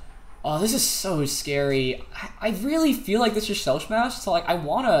 Oh, this is so scary. I really feel like this is Shell Smash, so like I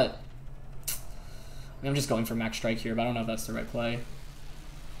wanna. I'm just going for Max Strike here, but I don't know if that's the right play.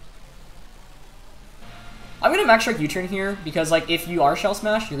 I'm gonna Max Strike U-turn here because like if you are Shell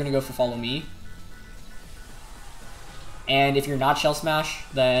Smash, you're gonna go for Follow Me. And if you're not Shell Smash,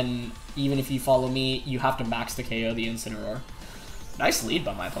 then even if you Follow Me, you have to max the KO the Incineroar. Nice lead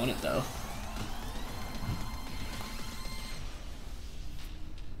by my opponent though.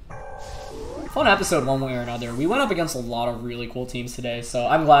 Fun episode one way or another. We went up against a lot of really cool teams today, so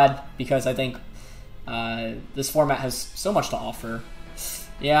I'm glad because I think this format has so much to offer.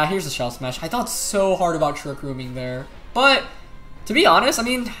 Yeah, here's the Shell Smash. I thought so hard about Trick Rooming there. But, to be honest, I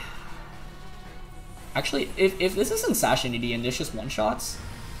mean... Actually, if this isn't Sash Indeedee and this just one-shots...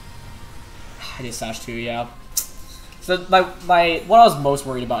 It is Sash 2, yeah. So, what I was most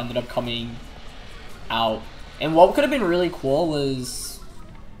worried about ended up coming out. And what could have been really cool was...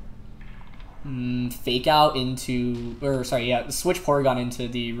 Fake out into... Or, sorry, yeah, switch Porygon into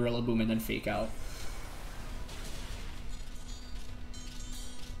the Rillaboom and then fake out.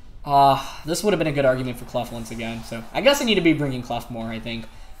 This would have been a good argument for Clef once again, so I guess I need to be bringing Clef more, I think.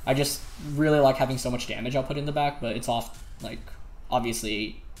 I just really like having so much damage output in the back, but it's off, like,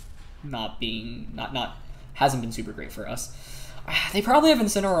 obviously hasn't been super great for us. They probably have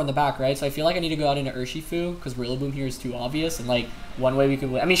Incineroar on the back, right? So I feel like I need to go out into Urshifu, because Rillaboom here is too obvious, and, like, one way we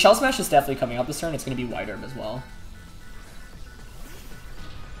could win. I mean, Shell Smash is definitely coming up this turn, it's going to be Wide Herb as well.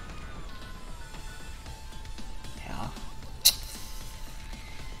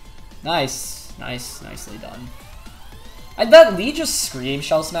 Nice. Nicely done. And that lead just screams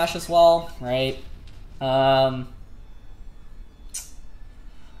Shell Smash as well, right? But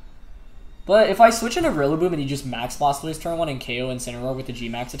if I switch into Rillaboom and he just Max Blastoise turn 1 and KO Incineroar with the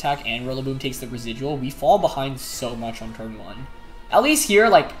G-Max attack and Rillaboom takes the residual, we fall behind so much on turn 1. At least here,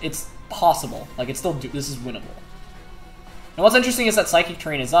 like, it's possible. Like, it's still this is winnable. And what's interesting is that Psychic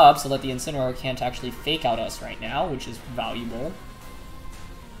Terrain is up, so that the Incineroar can't actually fake out us right now, which is valuable.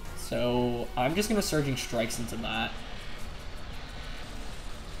 So I'm just going to Surging Strikes into that.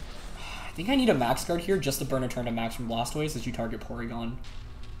 I think I need a Max Guard here just to burn a turn to Max from Blastoise as you target Porygon.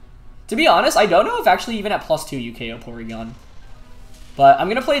 To be honest, I don't know if actually even at +2 you KO Porygon. But I'm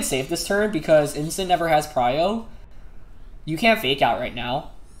going to play it safe this turn because Instant never has Prio. You can't fake out right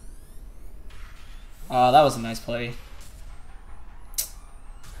now. That was a nice play.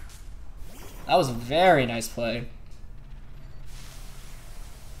 That was a very nice play.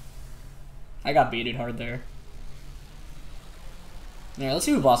 I got baited hard there. Yeah, let's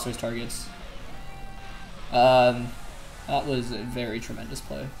see who Blastoise targets. That was a very tremendous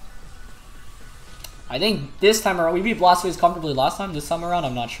play. I think this time around, we beat Blastoise comfortably last time. This time around,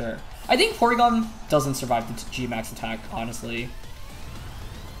 I'm not sure. I think Porygon doesn't survive the G-Max attack, honestly.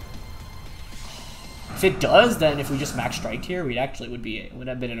 If it does, then if we just Max Strike here, would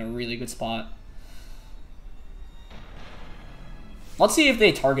have been in a really good spot. Let's see if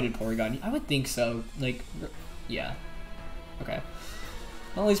they targeted Porygon. I would think so. Like, yeah. Okay.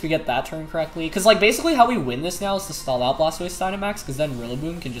 Well, at least we get that turn correctly. Because, like, basically how we win this now is to stall out Blastoise Dynamax, because then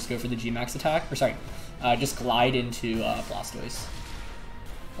Rillaboom can just go for the G-Max attack. Or, sorry, just glide into Blastoise.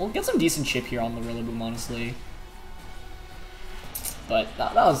 We'll get some decent chip here on the Rillaboom, honestly. But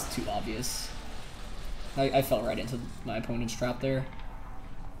that was too obvious. I fell right into my opponent's trap there.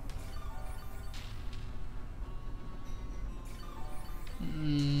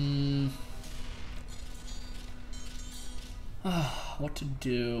 What to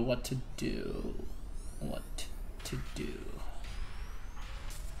do, what to do, what to do.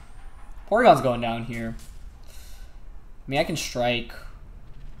 Porygon's going down here. I mean, I can strike.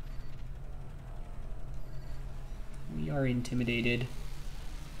 We are intimidated.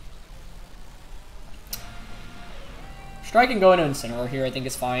 Strike and go into Incineroar here, I think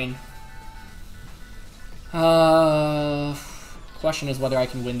is fine. Question is whether I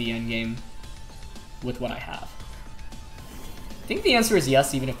can win the end game with what I have. I think the answer is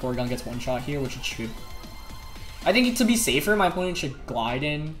yes, even if Porygon gets one shot here, which it should. I think to be safer, my opponent should glide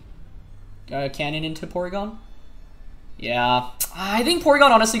in Cannon into Porygon. Yeah, I think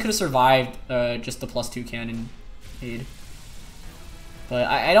Porygon honestly could have survived just the +2 Cannon aid. But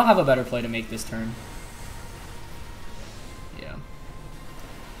I don't have a better play to make this turn. Yeah.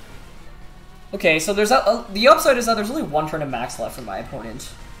 Okay, so there's the upside is that there's only one turn of max left for my opponent.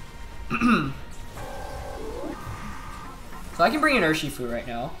 So I can bring in Urshifu right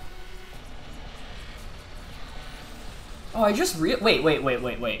now. Oh, I just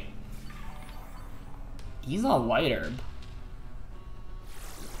wait. He's on White Herb.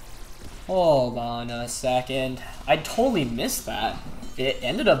 Hold on a second. I totally missed that. It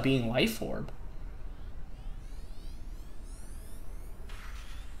ended up being Life Orb.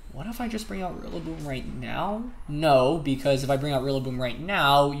 What if I just bring out Rillaboom right now? No, because if I bring out Rillaboom right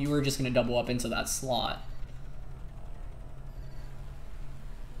now, you are just going to double up into that slot.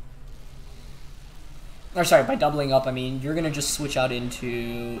 Or sorry, by doubling up, I mean you're going to just switch out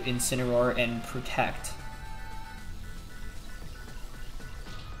into Incineroar and Protect.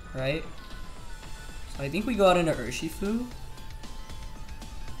 Right? So I think we go out into Urshifu.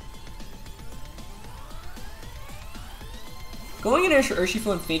 Going into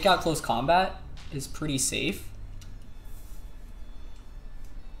Urshifu and fake out close combat is pretty safe.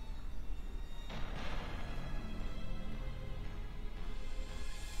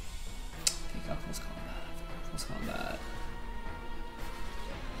 Fake out close combat. Close combat.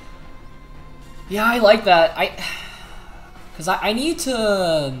 Yeah, I like that. Because I need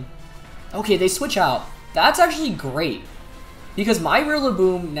to... Okay, they switch out. That's actually great. Because my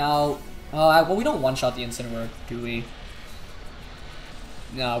Rillaboom now... well, we don't one-shot the Incineroar, do we?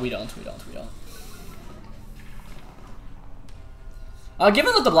 No, we don't.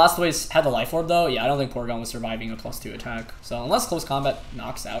 Given that the Blastoise had the Life Orb, though, yeah, I don't think Porygon was surviving a +2 attack. So unless close combat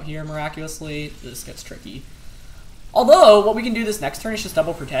knocks out here miraculously, this gets tricky. Although, what we can do this next turn is just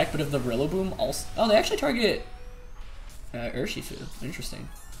double Protect, but if the Rillaboom also... Oh, they actually target Urshifu. Interesting.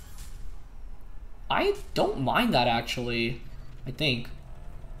 I don't mind that, actually. I think.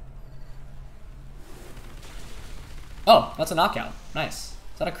 Oh, that's a knockout. Nice.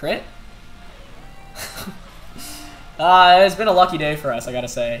 Is that a crit? It's been a lucky day for us, I gotta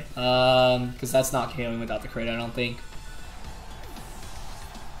say. Because that's not KOing without the crit, I don't think.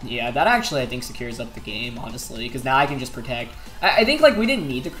 Yeah, that actually, I think, secures up the game, honestly. Because now I can just Protect. I think, like, we didn't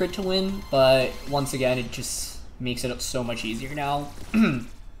need the crit to win, but once again, it just makes it so much easier now.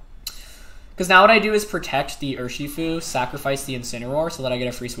 Because now what I do is Protect the Urshifu, sacrifice the Incineroar, so that I get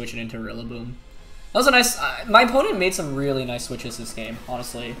a free switch into Rillaboom. That was a nice... my opponent made some really nice switches this game,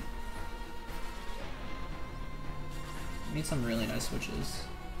 honestly. Made some really nice switches.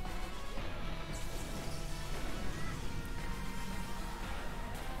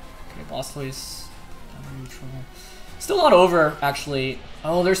 Okay, Blastoise, neutral. Still not over, actually.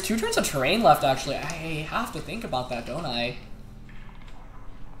 Oh, there's 2 turns of terrain left, actually. I have to think about that, don't I?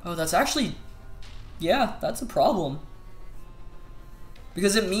 Oh, that's actually... Yeah, that's a problem.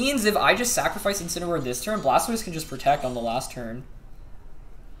 Because it means if I just sacrifice Incineroar this turn, Blastoise can just Protect on the last turn.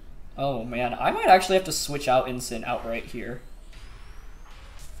 Oh man, I might actually have to switch out Incin outright here.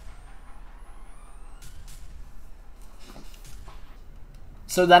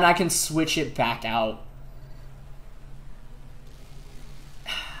 So then I can switch it back out.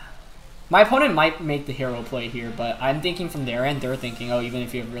 My opponent might make the hero play here, but I'm thinking from their end, they're thinking, oh, even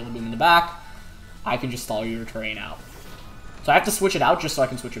if you have Rillaboom in the back, I can just stall your terrain out. So I have to switch it out just so I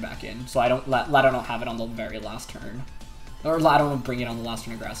can switch it back in. So I don't let I don't have it on the very last turn. Or I don't bring it on the last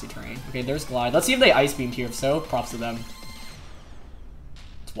turn of grassy terrain. Okay, there's Glide. Let's see if they Ice Beamed here. If so, props to them.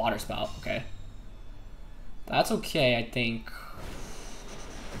 It's Water Spout. Okay. That's okay, I think.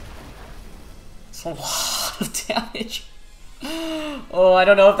 It's a lot of damage. Oh, I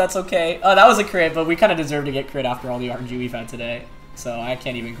don't know if that's okay. Oh, that was a crit, but we kind of deserve to get crit after all the RNG we've had today. So I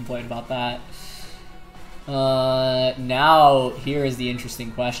can't even complain about that. Now, here is the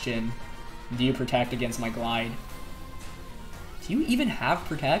interesting question. Do you Protect against my Glide? Do you even have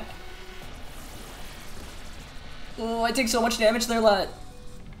Protect? Oh, I take so much damage there that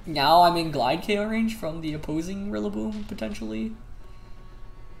now I'm in Glide KO range from the opposing Rillaboom, potentially.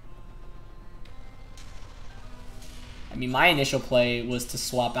 I mean, my initial play was to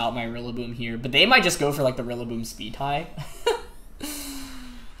swap out my Rillaboom here, but they might just go for, like, the Rillaboom speed tie.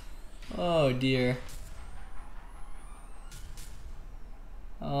 Oh, dear.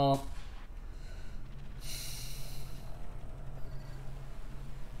 Oh.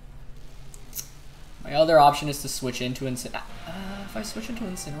 My My other option is to switch into if I switch into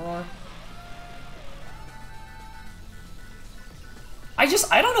Incineroar. I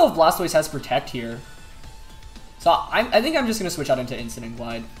don't know if Blastoise has Protect here. So I think I'm just going to switch out into Instant and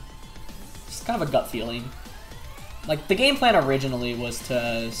Glide. Just kind of a gut feeling. Like, the game plan originally was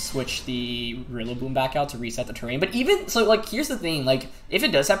to switch the Rillaboom back out to reset the terrain. But even, so, like, here's the thing. Like, if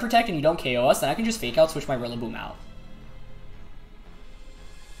it does have Protect and you don't KO us, then I can just fake out switch my Rillaboom out.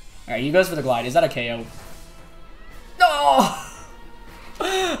 Alright, he goes for the Glide. Is that a KO? No!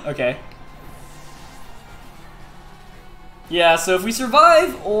 Okay. Yeah, so if we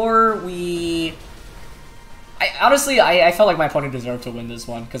survive or we... Honestly, I felt like my opponent deserved to win this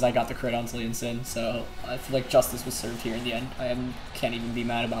one because I got the crit onto Incin, so I feel like justice was served here in the end. I can't even be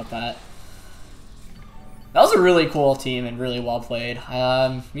mad about that. That was a really cool team and really well played.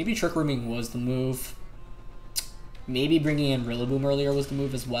 Maybe Trick Rooming was the move. Maybe bringing in Rillaboom earlier was the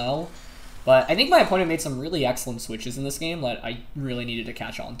move as well. But I think my opponent made some really excellent switches in this game that I really needed to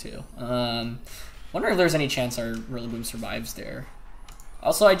catch on to. Wonder if there's any chance our Rillaboom survives there.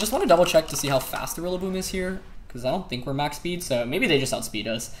 Also, I just want to double check to see how fast the Rillaboom is here, because I don't think we're max speed, so maybe they just outspeed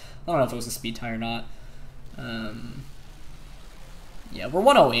us. I don't know if it was a speed tie or not. Yeah, we're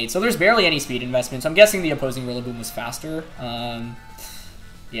 108, so there's barely any speed investment, so I'm guessing the opposing Rillaboom was faster.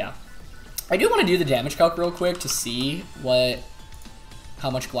 Yeah. I do want to do the damage calc real quick to see how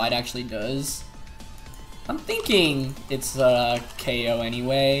much Glide actually does. I'm thinking it's a KO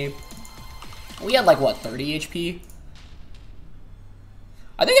anyway. We had like, what, 30 HP?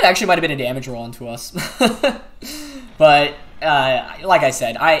 I think it actually might have been a damage roll onto us. But, like I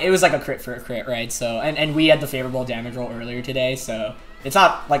said, it was like a crit for a crit, right? So, and we had the favorable damage roll earlier today, so it's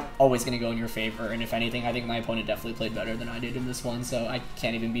not like always going to go in your favor. And if anything, I think my opponent definitely played better than I did in this one, so I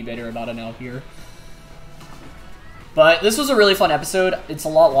can't even be bitter about it now here. But this was a really fun episode. It's a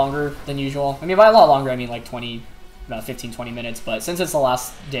lot longer than usual. I mean, by a lot longer, I mean like 15-20 minutes. But since it's the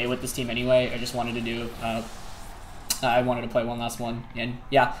last day with this team anyway, I just wanted to do... I wanted to play one last one, and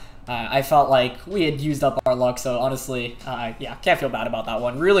yeah, I felt like we had used up our luck, so honestly, yeah, can't feel bad about that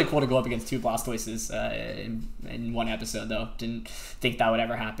one. Really cool to go up against two Blastoises in one episode, though. Didn't think that would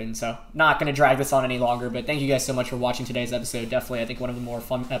ever happen, so not going to drag this on any longer, but thank you guys so much for watching today's episode. Definitely, I think, one of the more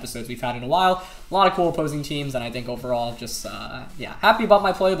fun episodes we've had in a while. A lot of cool opposing teams, and I think overall, just, yeah, happy about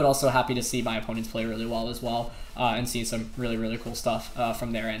my play, but also happy to see my opponents play really well as well, and see some really, really cool stuff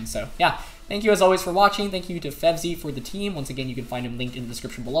from their end, so yeah. Thank you as always for watching. Thank you to Fevzy for the team. Once again, you can find him linked in the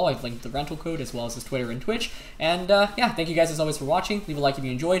description below. I've linked the rental code as well as his Twitter and Twitch. And yeah, thank you guys as always for watching. Leave a like if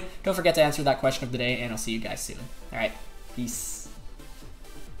you enjoyed. Don't forget to answer that question of the day, and I'll see you guys soon. All right, peace.